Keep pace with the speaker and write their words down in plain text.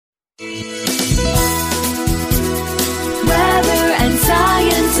Weather and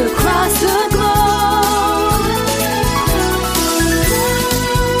science across the globe.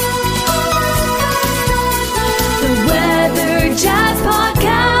 The Weather Jazz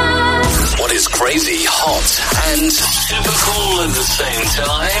Podcast. What is crazy, hot, and super cool at the same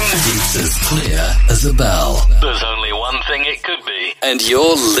time? It's as clear as a bell. There's only one thing it could be, and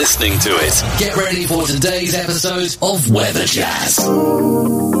you're listening to it. Get ready for today's episode of Weather Jazz.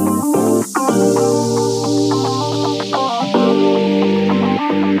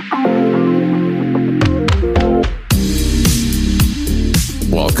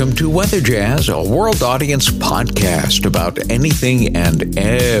 Welcome to Weather Jazz, a world audience podcast about anything and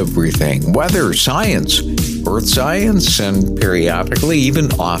everything. Weather, science, earth science, and periodically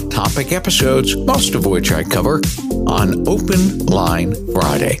even off-topic episodes, most of which I cover on Open Line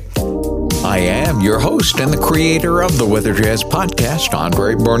Friday. I am your host and the creator of the Weather Jazz podcast,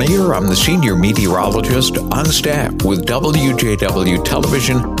 Andre Bernier. I'm the senior meteorologist on staff with WJW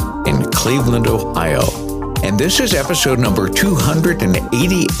Television in Cleveland, Ohio. And this is episode number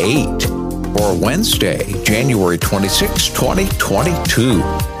 288 for Wednesday, January 26, 2022.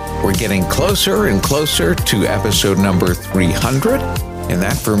 We're getting closer and closer to episode number 300, and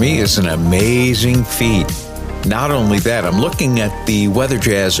that for me is an amazing feat. Not only that, I'm looking at the Weather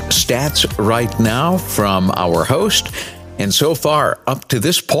Jazz stats right now from our host, and so far, up to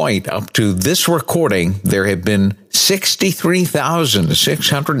this point, up to this recording, there have been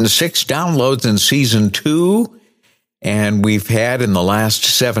 63,606 downloads in Season 2, and we've had in the last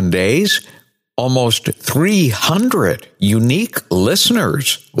 7 days almost 300 unique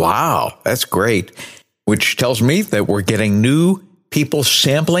listeners. Wow, that's great, which tells me that we're getting new people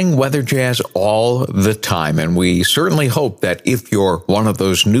sampling Weather Jazz all the time, and we certainly hope that if you're one of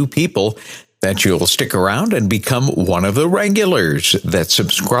those new people, that you'll stick around and become one of the regulars that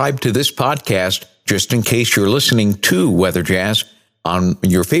subscribe to this podcast, just in case you're listening to Weather Jazz on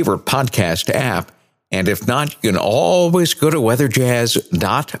your favorite podcast app. And if not, you can always go to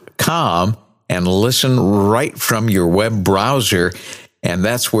weatherjazz.com and listen right from your web browser. And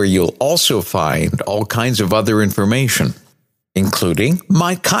that's where you'll also find all kinds of other information, including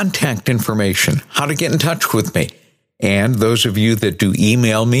my contact information, how to get in touch with me. And those of you that do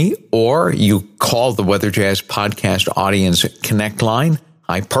email me or you call the Weather Jazz Podcast Audience Connect line,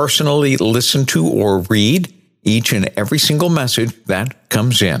 I personally listen to or read each and every single message that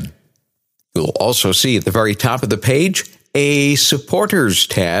comes in. You'll also see at the very top of the page a supporters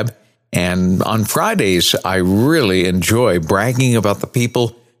tab. And on Fridays, I really enjoy bragging about the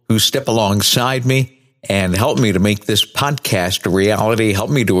people who step alongside me and help me to make this podcast a reality,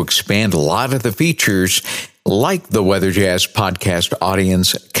 help me to expand a lot of the features like the Weather Jazz Podcast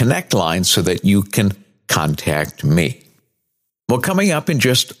Audience Connect line so that you can contact me. Well, coming up in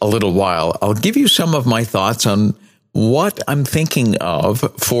just a little while, I'll give you some of my thoughts on what I'm thinking of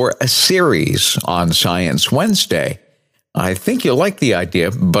for a series on Science Wednesday. I think you'll like the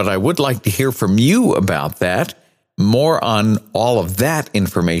idea, but I would like to hear from you about that. More on all of that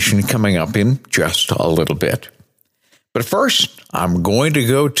information coming up in just a little bit. But first, I'm going to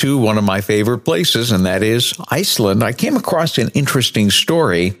go to one of my favorite places, and that is Iceland. I came across an interesting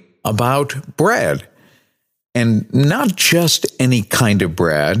story about bread, and not just any kind of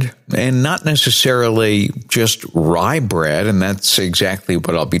bread, and not necessarily just rye bread, and that's exactly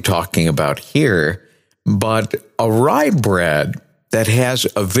what I'll be talking about here, but a rye bread that has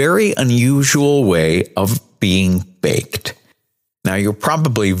a very unusual way of being baked. Now, you're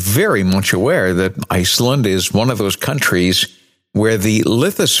probably very much aware that Iceland is one of those countries where the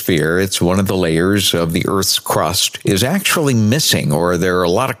lithosphere, it's one of the layers of the Earth's crust, is actually missing, or there are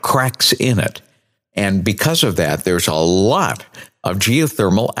a lot of cracks in it. And because of that, there's a lot of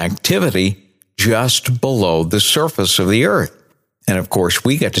geothermal activity just below the surface of the Earth. And of course,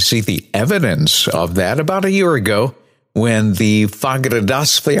 we got to see the evidence of that about a year ago when the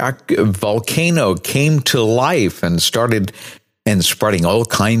Fagradalsfjall volcano came to life and started spreading all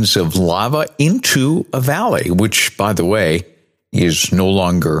kinds of lava into a valley, which, by the way, is no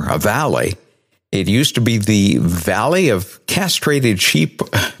longer a valley. It used to be the Valley of Castrated Sheep,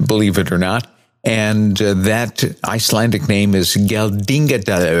 believe it or not, and that Icelandic name is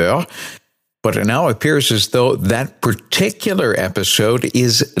Geldingadalur. But it now appears as though that particular episode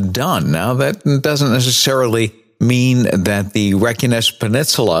is done. Now, that doesn't necessarily mean that the Reykjanes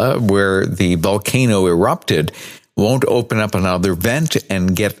Peninsula, where the volcano erupted, won't open up another vent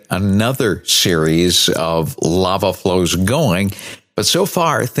and get another series of lava flows going. But so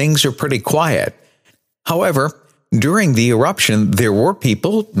far, things are pretty quiet. However, during the eruption, there were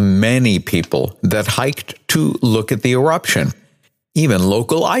people, many people, that hiked to look at the eruption. Even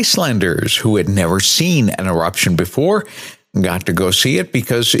local Icelanders who had never seen an eruption before got to go see it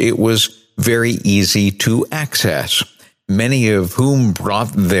because it was very easy to access. Many of whom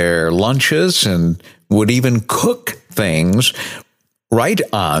brought their lunches and would even cook things right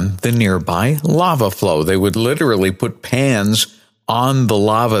on the nearby lava flow. They would literally put pans on the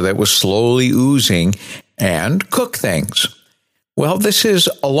lava that was slowly oozing and cook things. Well, this is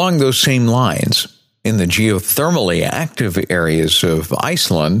along those same lines. In the geothermally active areas of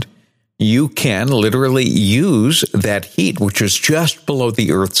Iceland, you can literally use that heat, which is just below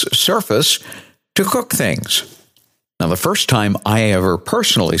the Earth's surface, to cook things. Now, the first time I ever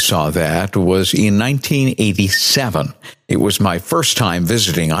personally saw that was in 1987. It was my first time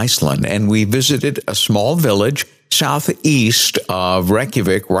visiting Iceland, and we visited a small village southeast of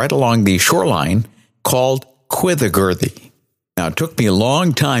Reykjavik, right along the shoreline, called Quithagurði. Now, it took me a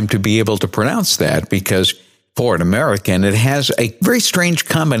long time to be able to pronounce that because for an American, it has a very strange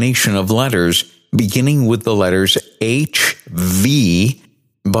combination of letters beginning with the letters HV.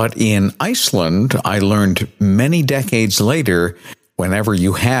 But in Iceland, I learned many decades later, whenever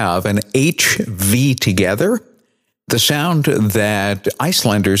you have an HV together, the sound that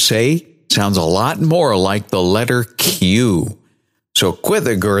Icelanders say sounds a lot more like the letter Q. So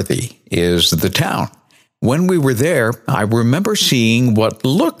Quithagurði is the town. When we were there, I remember seeing what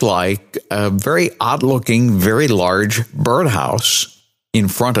looked like a very odd-looking, very large birdhouse in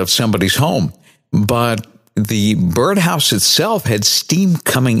front of somebody's home. But the birdhouse itself had steam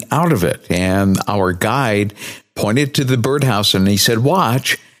coming out of it, and our guide pointed to the birdhouse and he said,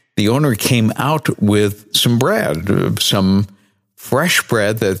 "Watch." The owner came out with some bread, some fresh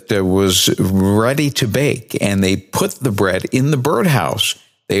bread that was ready to bake, and they put the bread in the birdhouse.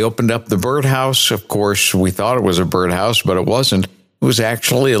 They opened up the birdhouse. Of course, we thought it was a birdhouse, but it wasn't. It was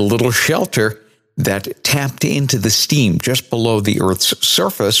actually a little shelter that tapped into the steam just below the Earth's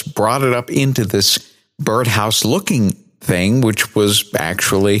surface, brought it up into this birdhouse-looking thing, which was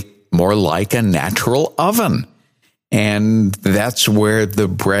actually more like a natural oven. And that's where the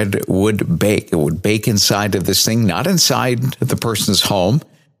bread would bake. It would bake inside of this thing, not inside the person's home,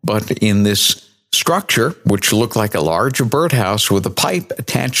 but in this structure, which looked like a large birdhouse with a pipe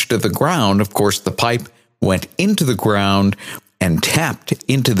attached to the ground. Of course, the pipe went into the ground and tapped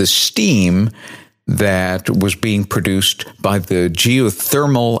into the steam that was being produced by the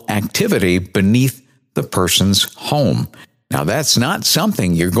geothermal activity beneath the person's home. Now, that's not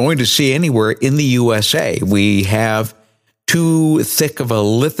something you're going to see anywhere in the USA. We have too thick of a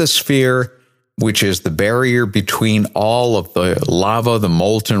lithosphere, which is the barrier between all of the lava, the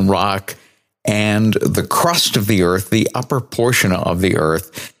molten rock, and the crust of the Earth, the upper portion of the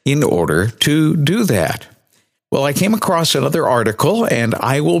Earth, in order to do that. Well, I came across another article, and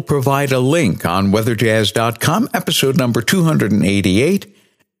I will provide a link on weatherjazz.com, episode number 288,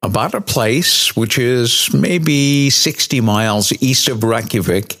 about a place which is maybe 60 miles east of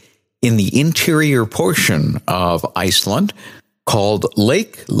Reykjavik in the interior portion of Iceland called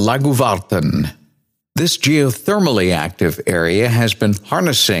Lake Laguvarten. This geothermally active area has been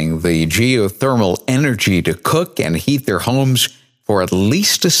harnessing the geothermal energy to cook and heat their homes for at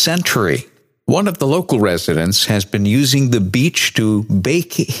least a century. One of the local residents has been using the beach to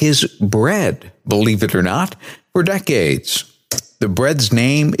bake his bread, believe it or not, for decades. The bread's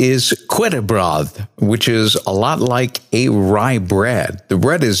name is Hveitibrauð, which is a lot like a rye bread. The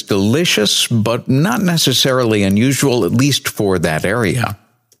bread is delicious, but not necessarily unusual, at least for that area.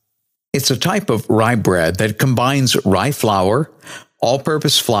 It's a type of rye bread that combines rye flour,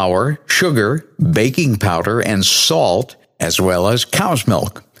 all-purpose flour, sugar, baking powder, and salt, as well as cow's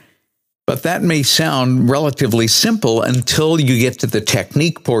milk. But that may sound relatively simple until you get to the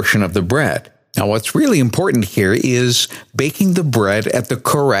technique portion of the bread. Now, what's really important here is baking the bread at the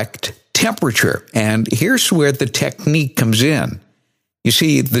correct temperature. And here's where the technique comes in. You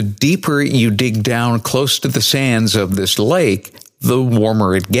see, the deeper you dig down close to the sands of this lake, the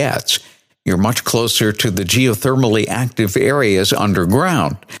warmer it gets. You're much closer to the geothermally active areas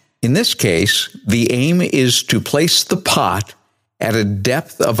underground. In this case, the aim is to place the pot at a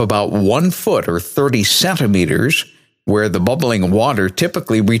depth of about 1 foot or 30 centimeters, where the bubbling water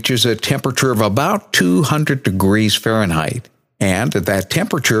typically reaches a temperature of about 200 degrees Fahrenheit. And at that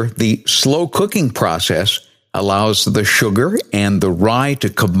temperature, the slow cooking process allows the sugar and the rye to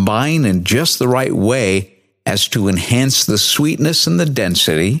combine in just the right way as to enhance the sweetness and the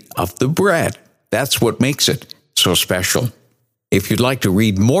density of the bread. That's what makes it so special. If you'd like to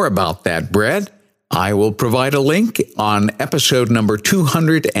read more about that bread, I will provide a link on episode number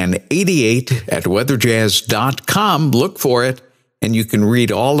 288 at weatherjazz.com. Look for it, and you can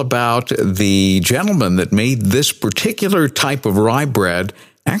read all about the gentleman that made this particular type of rye bread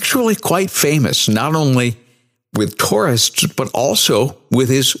actually quite famous, not only with tourists, but also with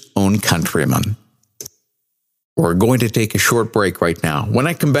his own countrymen. We're going to take a short break right now. When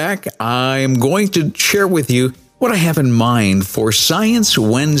I come back, I'm going to share with you what I have in mind for Science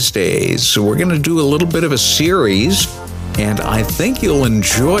Wednesdays. So we're going to do a little bit of a series, and I think you'll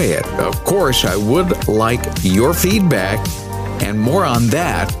enjoy it. Of course, I would like your feedback, and more on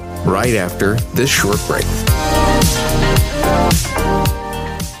that right after this short break.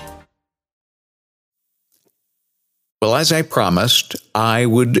 Well, as I promised, I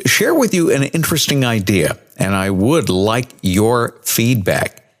would share with you an interesting idea, and I would like your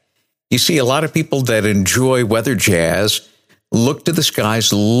feedback. You see, a lot of people that enjoy weather jazz look to the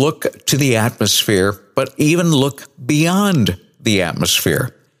skies, look to the atmosphere, but even look beyond the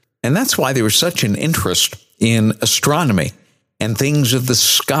atmosphere. And that's why there was such an interest in astronomy and things of the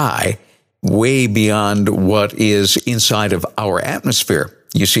sky way beyond what is inside of our atmosphere.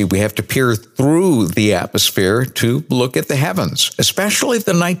 You see, we have to peer through the atmosphere to look at the heavens, especially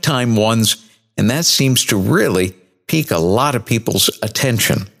the nighttime ones, and that seems to really pique a lot of people's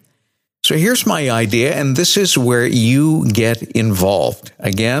attention. So here's my idea, and this is where you get involved.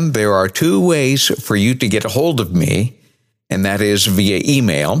 Again, there are two ways for you to get a hold of me, and that is via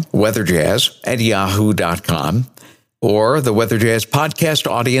email, weatherjazz@yahoo.com, or the Weather Jazz Podcast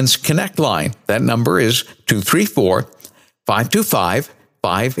Audience Connect line. That number is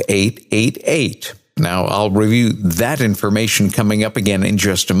 234-525-5888. Now, I'll review that information coming up again in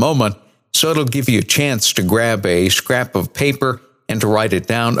just a moment, so it'll give you a chance to grab a scrap of paper and to write it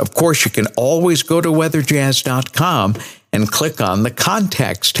down. Of course, you can always go to weatherjazz.com and click on the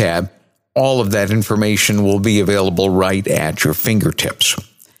Contacts tab. All of that information will be available right at your fingertips.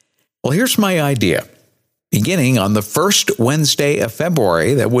 Well, here's my idea. Beginning on the first Wednesday of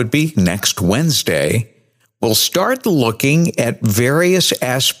February, that would be next Wednesday, we'll start looking at various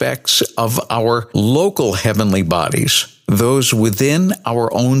aspects of our local heavenly bodies, those within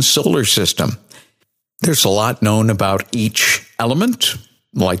our own solar system. There's a lot known about each element,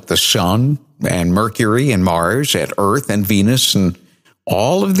 like the sun and Mercury and Mars, and Earth and Venus and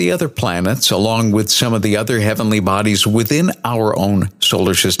all of the other planets, along with some of the other heavenly bodies within our own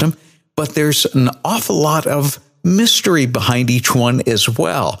solar system. But there's an awful lot of mystery behind each one as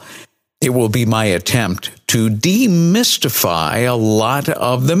well. It will be my attempt to demystify a lot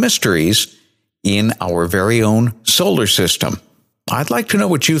of the mysteries in our very own solar system. I'd like to know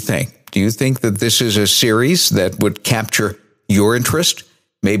what you think. Do you think that this is a series that would capture your interest?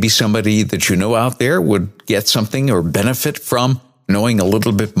 Maybe somebody that you know out there would get something or benefit from knowing a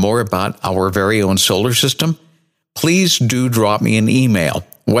little bit more about our very own solar system? Please do drop me an email,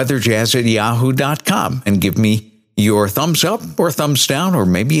 weatherjazz@yahoo.com, and give me your thumbs up or thumbs down or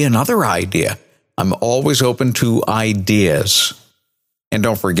maybe another idea. I'm always open to ideas. And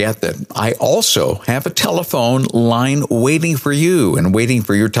don't forget that I also have a telephone line waiting for you and waiting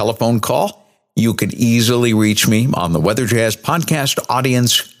for your telephone call. You can easily reach me on the Weather Jazz Podcast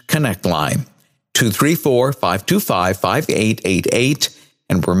Audience Connect line, 234-525-5888.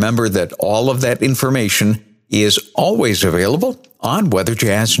 And remember that all of that information is always available on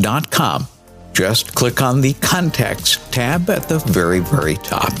weatherjazz.com. Just click on the Contacts tab at the very, very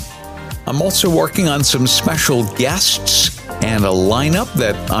top. I'm also working on some special guests and a lineup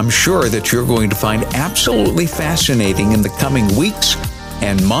that I'm sure that you're going to find absolutely fascinating in the coming weeks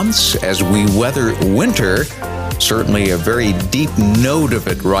and months as we weather winter. Certainly a very deep note of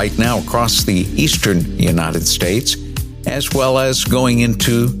it right now across the eastern United States, as well as going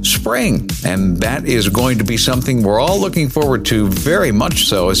into spring. And that is going to be something we're all looking forward to very much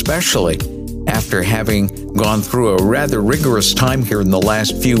so, especially after having gone through a rather rigorous time here in the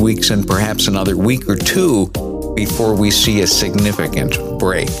last few weeks and perhaps another week or two before we see a significant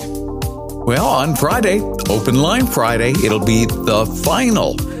break. Well, on Friday, Open Line Friday, it'll be the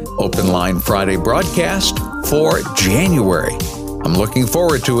final Open Line Friday broadcast for January. I'm looking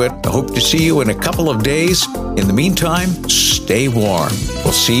forward to it. I hope to see you in a couple of days. In the meantime, stay warm.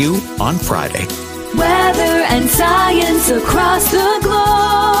 We'll see you on Friday. Weather and science across the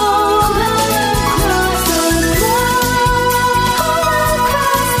globe.